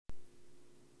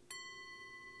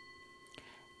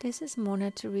This is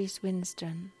Mona Therese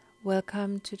Winston.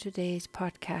 Welcome to today's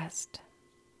podcast.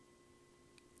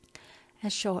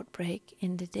 A short break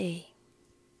in the day.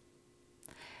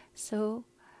 So,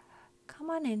 come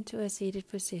on into a seated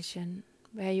position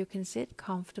where you can sit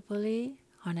comfortably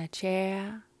on a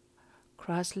chair,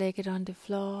 cross-legged on the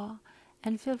floor,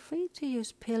 and feel free to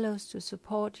use pillows to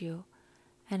support you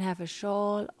and have a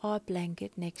shawl or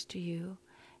blanket next to you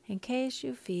in case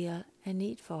you feel a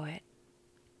need for it.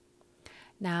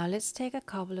 Now let's take a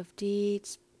couple of deep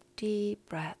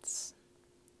breaths.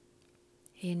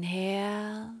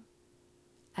 Inhale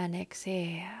and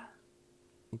exhale.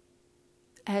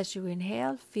 As you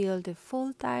inhale, feel the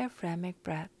full diaphragmatic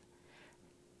breath.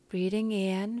 Breathing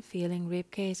in, feeling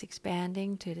ribcage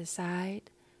expanding to the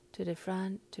side, to the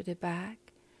front, to the back.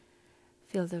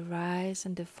 Feel the rise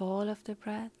and the fall of the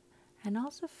breath, and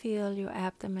also feel your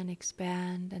abdomen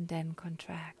expand and then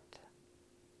contract.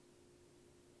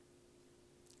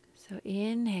 So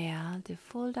inhale the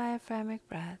full diaphragmatic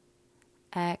breath,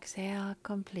 exhale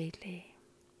completely.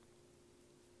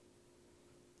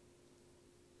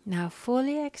 Now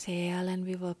fully exhale and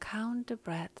we will count the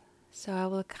breath. So I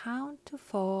will count to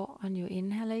 4 on your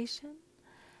inhalation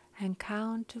and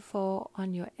count to 4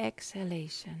 on your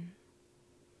exhalation.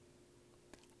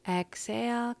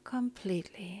 Exhale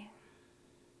completely.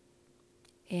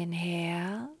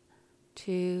 Inhale,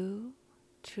 2,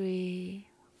 3,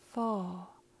 4.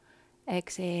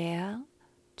 Exhale,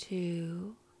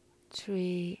 2,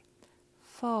 3,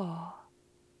 4.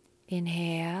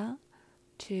 Inhale,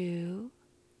 2,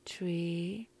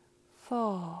 3,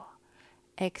 4.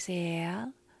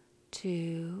 Exhale,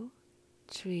 2,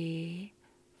 3,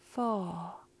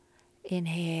 4.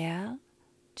 Inhale,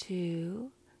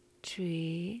 2,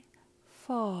 3,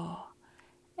 4.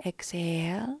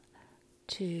 Exhale,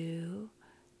 2,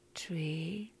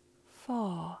 3,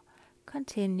 4.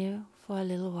 Continue for a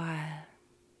little while.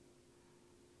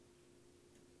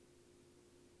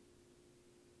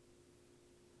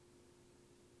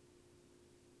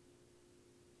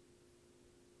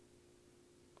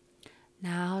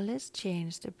 Now let's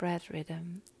change the breath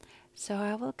rhythm. So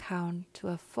I will count to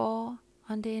a 4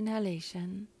 on the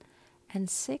inhalation and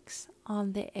 6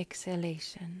 on the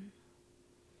exhalation.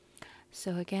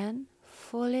 So again,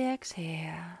 fully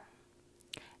exhale.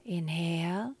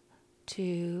 Inhale,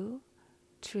 2,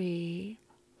 3,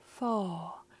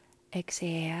 4.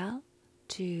 Exhale,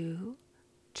 2,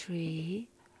 3,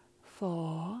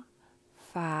 4,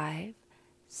 5,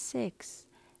 6.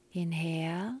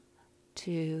 Inhale,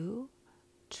 2,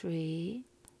 3,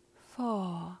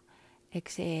 4.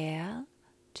 Exhale,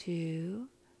 2,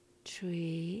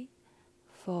 3,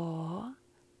 4,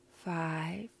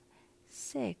 5,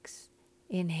 6.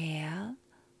 Inhale,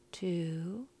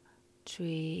 2,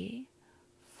 3,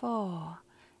 4.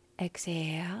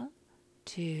 Exhale,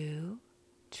 2,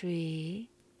 3,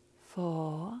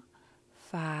 4,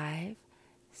 5,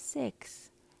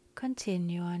 6.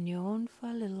 Continue on your own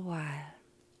for a little while.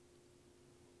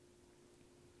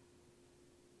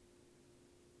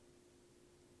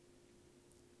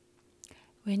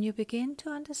 When you begin to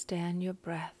understand your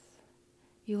breath,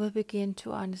 you will begin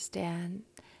to understand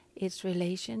its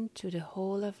relation to the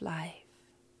whole of life.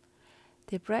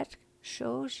 The breath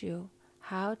shows you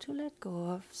how to let go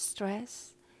of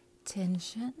stress,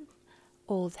 tension,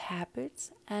 old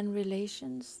habits, and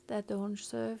relations that don't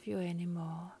serve you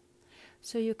anymore.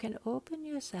 So you can open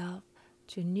yourself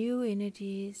to new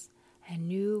energies and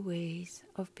new ways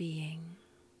of being.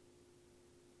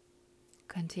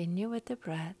 Continue with the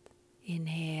breath.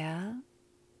 Inhale,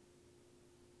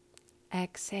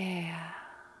 exhale.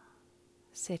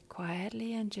 Sit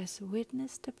quietly and just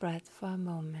witness the breath for a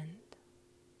moment.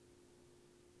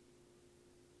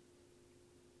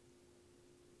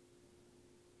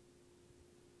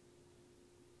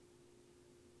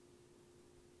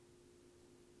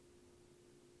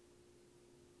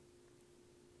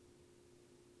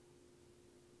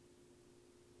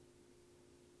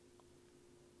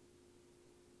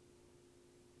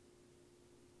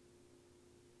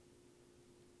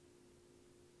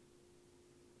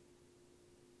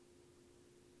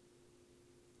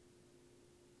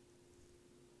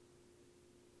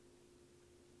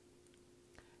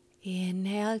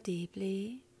 Inhale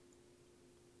deeply,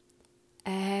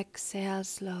 exhale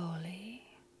slowly.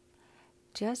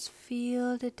 Just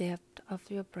feel the depth of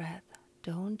your breath,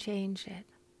 don't change it.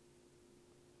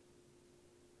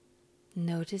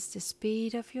 Notice the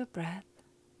speed of your breath,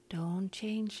 don't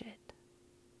change it.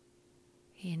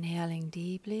 Inhaling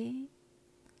deeply,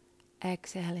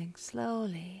 exhaling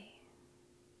slowly.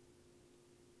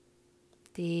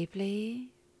 Deeply,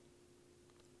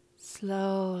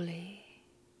 slowly.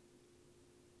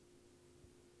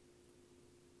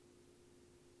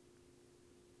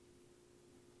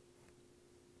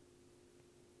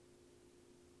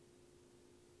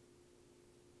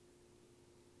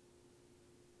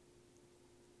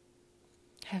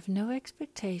 Have no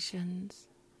expectations,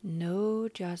 no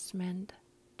judgment,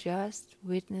 just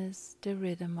witness the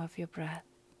rhythm of your breath.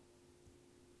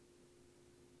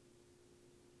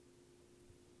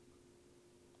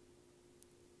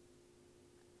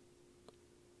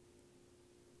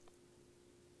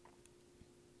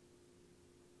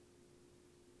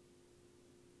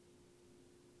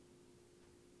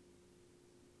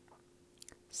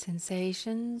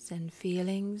 Sensations and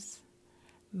feelings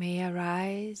may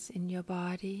arise in your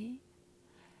body.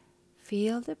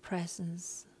 Feel the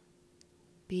presence.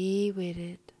 Be with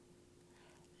it.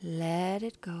 Let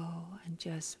it go and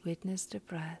just witness the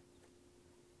breath.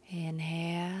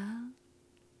 Inhale.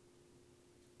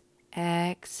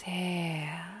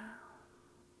 Exhale.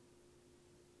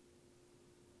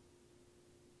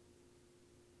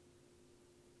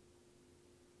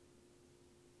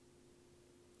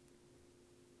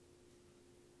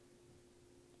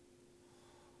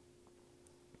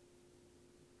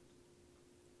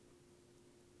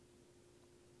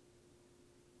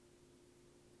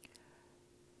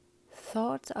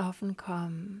 Thoughts often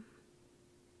come,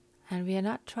 and we are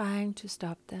not trying to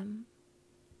stop them.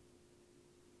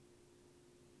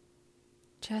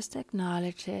 Just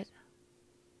acknowledge it,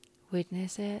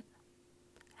 witness it,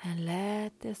 and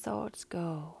let the thoughts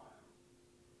go.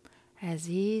 As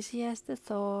easy as the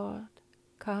thought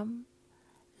come,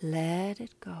 let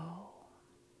it go.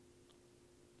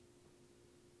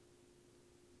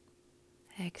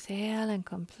 Exhale and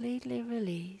completely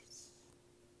release.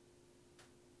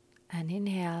 And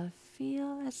inhale,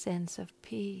 feel a sense of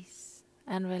peace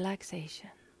and relaxation.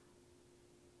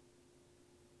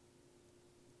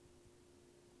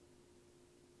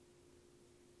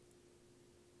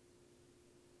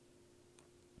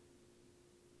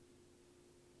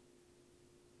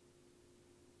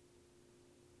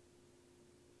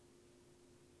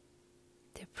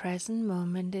 The present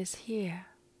moment is here.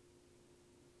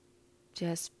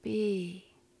 Just be.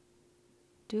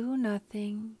 Do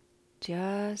nothing,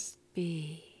 just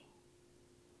be.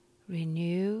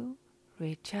 Renew,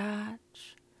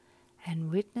 recharge, and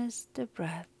witness the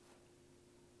breath.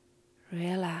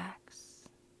 Relax.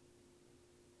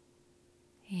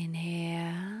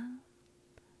 Inhale,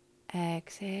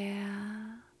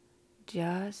 exhale,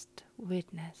 just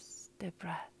witness the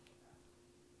breath.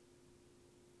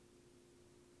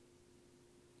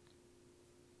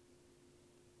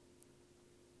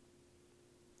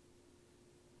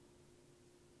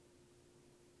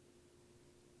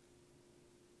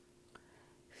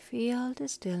 Feel the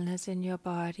stillness in your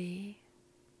body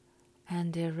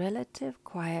and the relative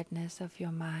quietness of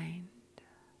your mind.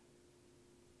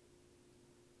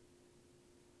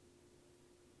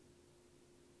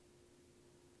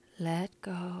 Let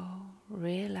go,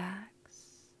 relax,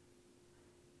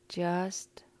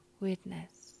 just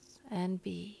witness and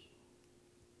be.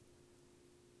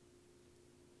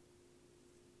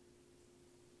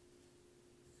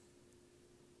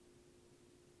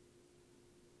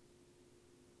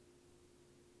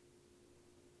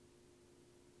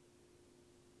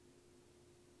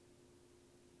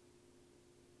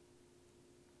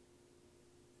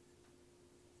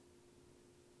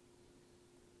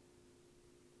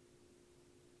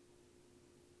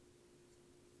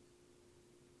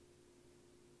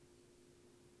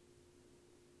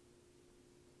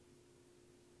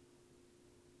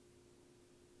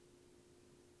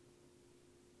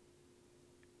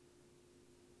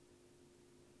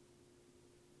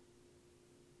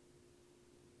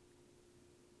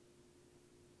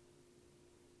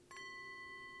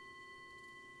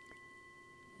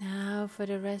 Now for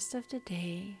the rest of the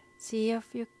day, see if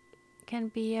you can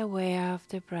be aware of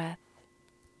the breath.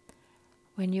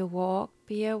 When you walk,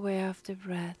 be aware of the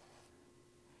breath.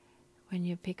 When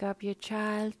you pick up your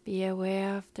child, be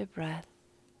aware of the breath.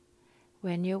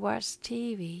 When you watch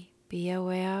TV, be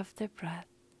aware of the breath.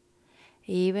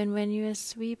 Even when you are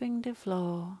sweeping the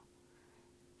floor,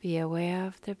 be aware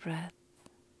of the breath.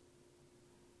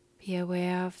 Be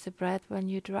aware of the breath when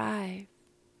you drive.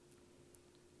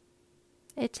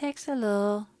 It takes a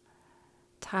little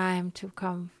time to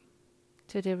come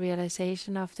to the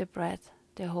realization of the breath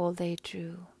the whole day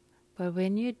through. But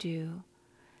when you do,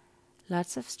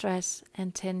 lots of stress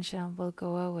and tension will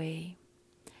go away.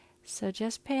 So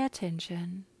just pay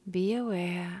attention, be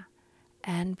aware,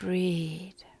 and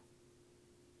breathe.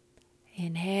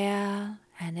 Inhale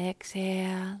and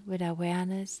exhale with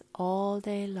awareness all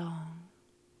day long.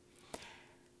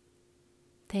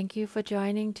 Thank you for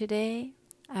joining today.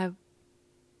 I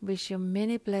wish you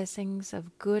many blessings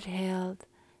of good health,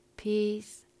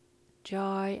 peace,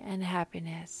 joy, and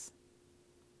happiness.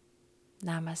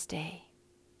 Namaste.